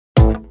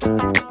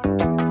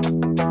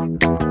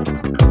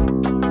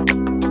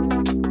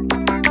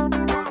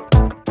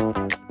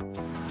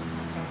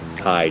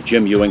Hi,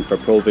 Jim Ewing for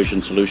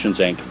ProVision Solutions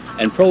Inc.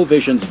 and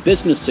ProVision's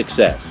Business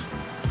Success.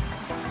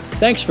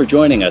 Thanks for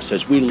joining us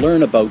as we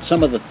learn about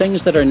some of the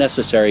things that are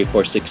necessary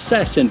for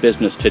success in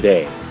business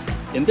today.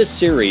 In this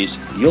series,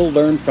 you'll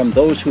learn from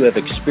those who have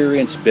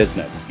experienced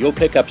business. You'll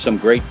pick up some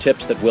great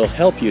tips that will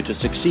help you to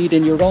succeed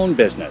in your own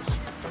business.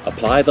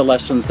 Apply the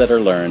lessons that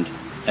are learned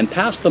and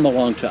pass them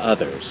along to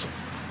others.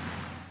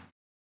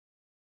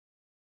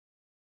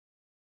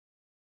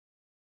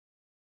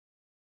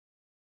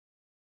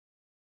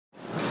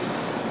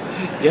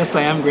 Yes,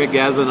 I am Greg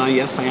Gazin.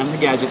 Yes, I am the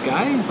Gadget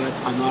Guy, but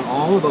I'm not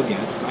all about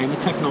gadgets. I am a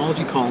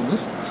technology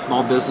columnist,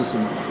 small business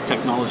and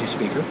technology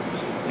speaker,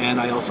 and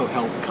I also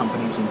help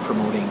companies in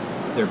promoting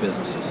their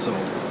businesses. So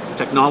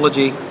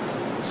technology,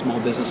 small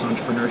business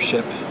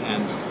entrepreneurship,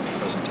 and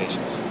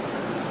presentations.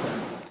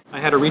 I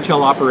had a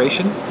retail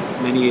operation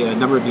a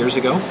number of years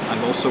ago.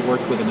 I've also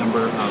worked with a number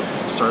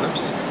of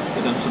startups.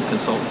 I've done some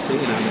consultancy,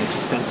 and I have an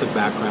extensive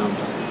background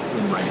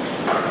in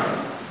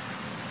writing.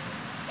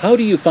 How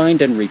do you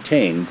find and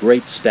retain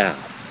great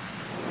staff?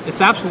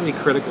 It's absolutely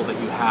critical that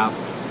you have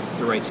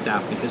the right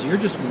staff because you're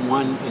just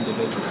one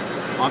individual.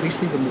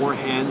 Obviously, the more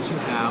hands you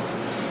have,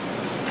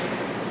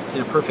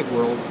 in a perfect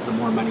world, the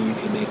more money you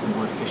can make, the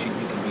more efficient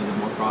you can be, the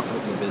more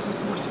profitable your business,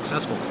 the more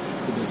successful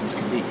the business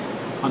can be.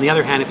 On the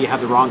other hand, if you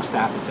have the wrong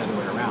staff, it's the other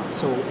way around.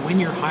 So when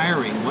you're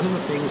hiring, one of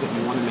the things that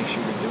you want to make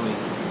sure you're doing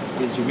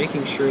is you're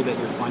making sure that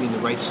you're finding the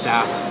right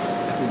staff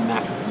that will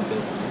match with your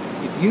business.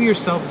 If you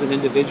yourself as an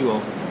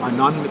individual are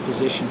not in a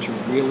position to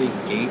really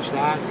gauge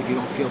that, if you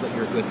don't feel that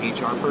you're a good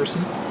HR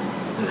person,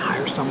 then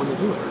hire someone to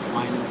do it or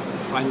find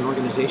an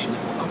organization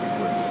that will help you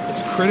do it.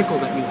 It's critical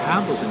that you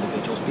have those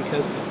individuals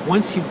because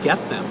once you get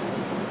them,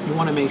 you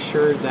want to make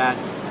sure that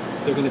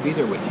they're going to be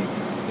there with you,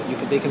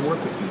 that they can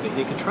work with you, that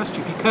they can trust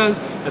you because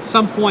at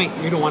some point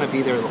you don't want to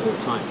be there the whole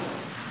time.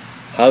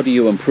 How do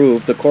you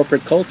improve the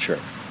corporate culture?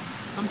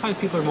 Sometimes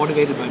people are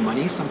motivated by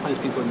money, sometimes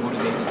people are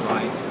motivated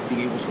by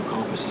being able to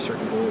accomplish a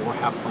certain goal or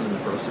have fun in the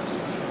process.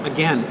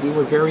 Again, we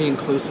were very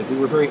inclusive. We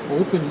were very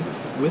open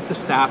with the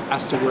staff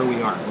as to where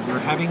we are.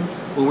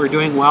 When we were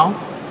doing well,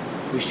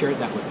 we shared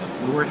that with them.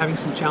 When we were having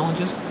some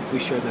challenges, we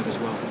shared that as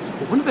well.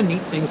 But one of the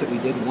neat things that we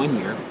did one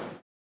year,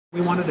 we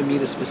wanted to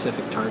meet a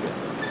specific target.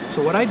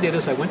 So what I did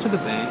is I went to the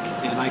bank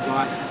and I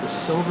got the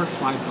silver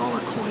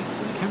 $5 coins.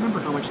 And I can't remember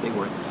how much they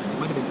were at the time. It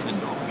might have been $10.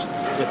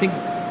 Because I think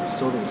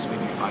silver was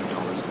maybe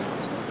 $5 an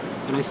ounce.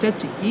 And I said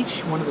to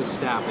each one of the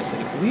staff, I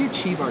said, if we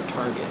achieve our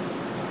target,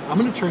 I'm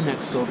going to turn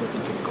that silver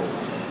into gold.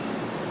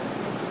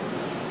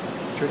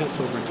 Turn that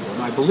silver into gold.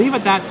 Now, I believe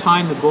at that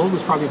time the gold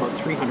was probably about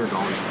 $300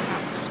 an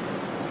ounce.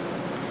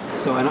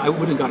 So, and I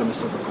wouldn't have got him a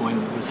silver coin,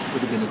 it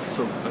would have been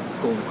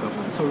a gold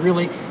equivalent. So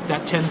really,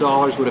 that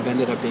 $10 would have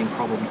ended up being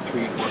probably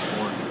 $300 or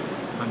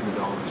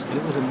 $400. And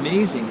it was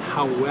amazing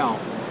how well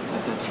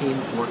that the team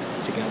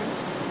worked together.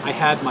 I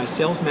had my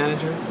sales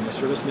manager and my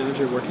service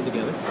manager working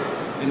together,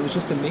 and it was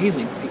just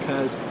amazing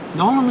because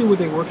not only were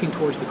they working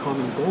towards the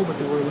common goal, but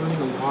they were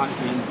learning a lot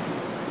in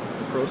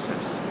the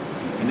process.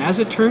 And as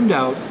it turned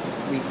out,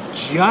 we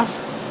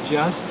just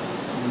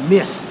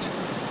missed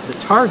the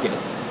target.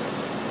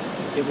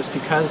 It was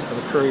because of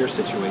a courier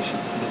situation,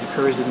 because the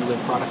couriers didn't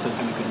deliver product on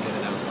time, we couldn't get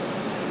it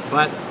out.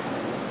 But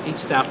each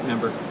staff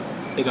member,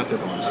 they got their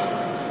bonus.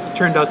 It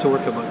turned out to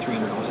work about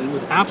 $300, and it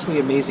was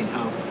absolutely amazing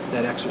how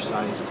that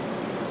exercise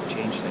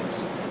change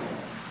things.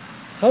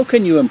 How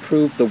can you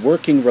improve the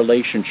working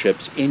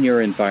relationships in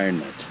your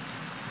environment?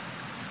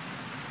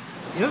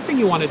 The other thing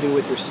you want to do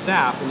with your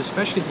staff, and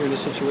especially if you're in a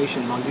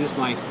situation, and I'll use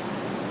my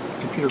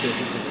computer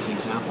business as an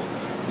example.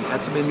 We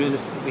had some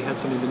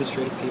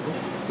administrative people,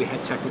 we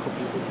had technical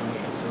people, and we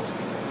had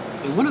salespeople.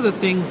 And one of the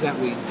things that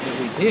we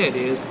did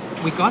is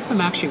we got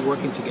them actually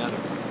working together.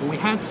 When we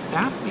had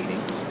staff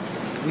meetings,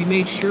 we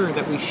made sure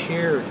that we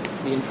shared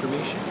the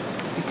information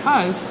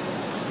because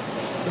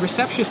the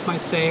receptionist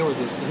might say, or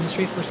the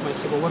administrative person might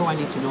say, well, what do I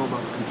need to know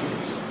about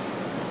computers?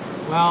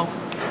 Well,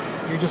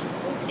 you're just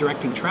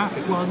directing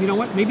traffic. Well, you know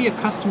what? Maybe a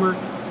customer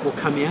will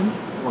come in,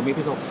 or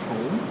maybe they'll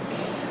phone.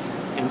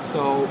 And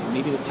so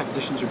maybe the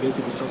technicians are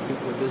busy, the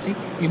salespeople are busy.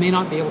 You may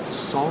not be able to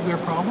solve their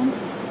problem,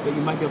 but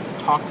you might be able to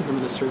talk to them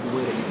in a certain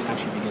way that you can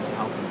actually begin to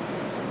help them.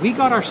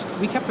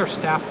 We kept our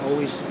staff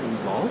always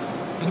involved,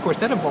 and of course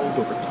that evolved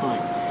over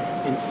time.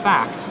 In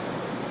fact,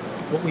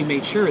 what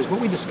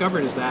we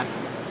discovered is that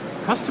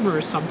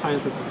customers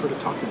sometimes would prefer to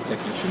talk to the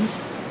technicians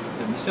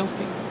than the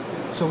salespeople.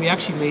 So we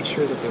actually made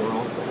sure that they were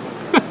all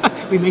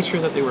we made sure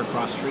that they were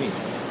cross-trained.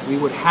 We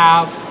would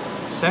have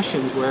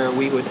sessions where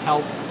we would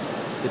help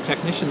the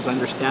technicians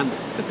understand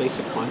the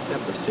basic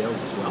concept of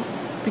sales as well.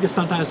 Because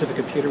sometimes if a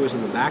computer was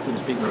in the back and it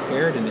was being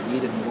repaired and it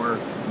needed more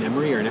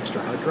memory or an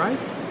extra hard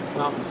drive,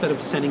 well, instead of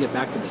sending it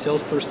back to the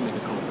salesperson, they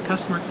could call up the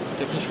customer,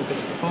 the technician would pick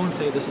up the phone and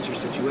say, this is your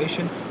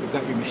situation, we've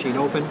got your machine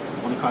open,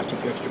 only cost you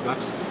a few extra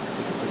bucks,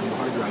 we can put a new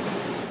hard drive in.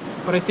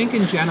 But I think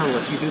in general,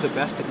 if you do the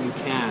best that you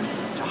can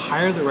to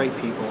hire the right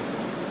people,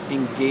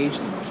 engage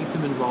them, keep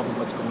them involved in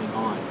what's going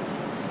on,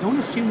 don't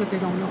assume that they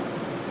don't know,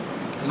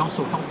 and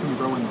also help them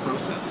grow in the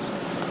process,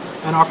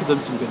 and offer them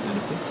some good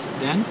benefits,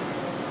 then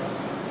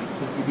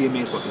You'd be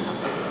amazed what can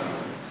happen.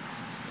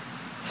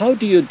 How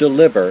do you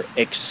deliver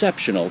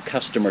exceptional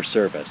customer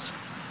service?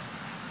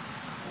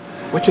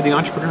 What should the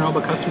entrepreneur know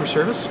about customer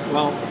service?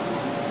 Well,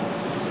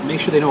 make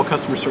sure they know what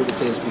customer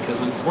service is, because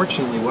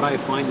unfortunately what I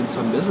find in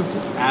some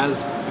businesses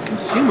as a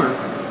consumer,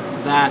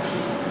 that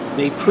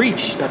they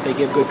preach that they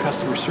give good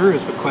customer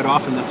service, but quite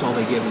often that's all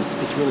they give is,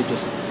 it's really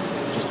just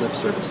lip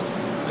service.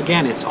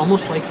 Again, it's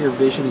almost like your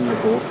vision and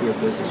your goal for your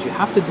business. You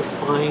have to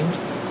define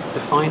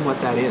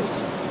what that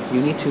is.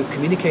 You need to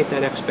communicate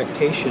that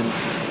expectation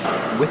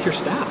with your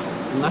staff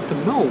and let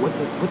them know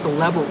what the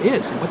level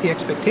is and what the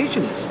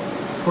expectation is.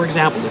 For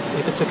example,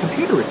 if it's a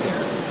computer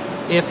repair,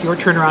 if your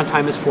turnaround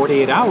time is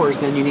 48 hours,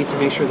 then you need to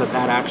make sure that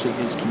that actually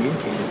is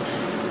communicated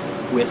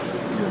with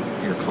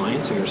your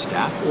clients or your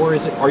staff, or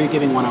are you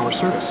giving 1 hour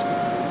service?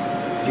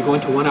 If you go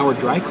into 1 hour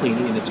dry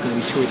cleaning and it's going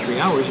to be 2 or 3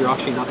 hours, you're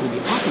actually not going to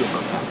be happy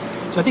about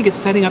that. So I think it's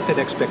setting up that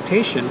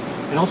expectation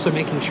and also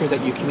making sure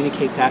that you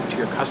communicate that to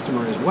your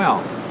customer as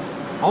well.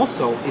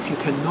 Also, if you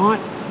cannot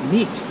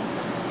meet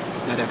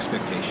that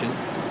expectation,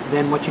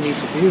 then what you need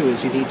to do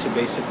is you need to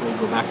basically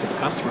go back to the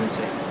customer and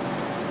say,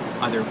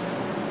 either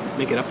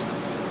make it up to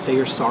them. Say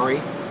you're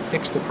sorry,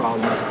 fix the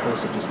problem as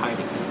opposed to just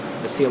hiding.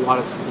 I see a lot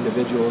of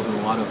individuals and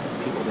a lot of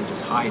people that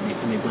just hide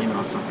and they blame it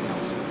on something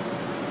else.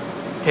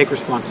 Take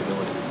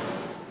responsibility.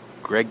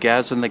 Greg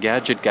Gazin, the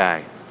Gadget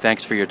Guy.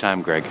 Thanks for your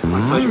time, Greg.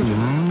 My pleasure,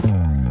 Jim.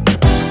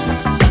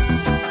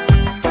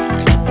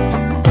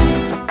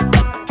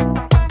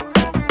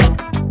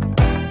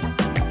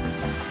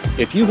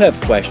 If you have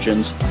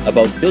questions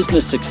about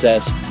business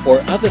success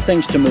or other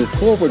things to move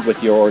forward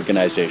with your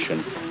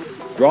organization,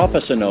 drop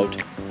us a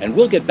note and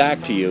we'll get back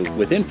to you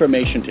with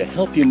information to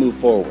help you move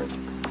forward.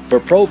 For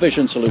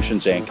Provision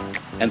Solutions Inc.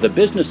 and the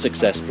Business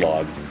Success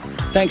blog,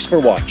 thanks for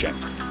watching.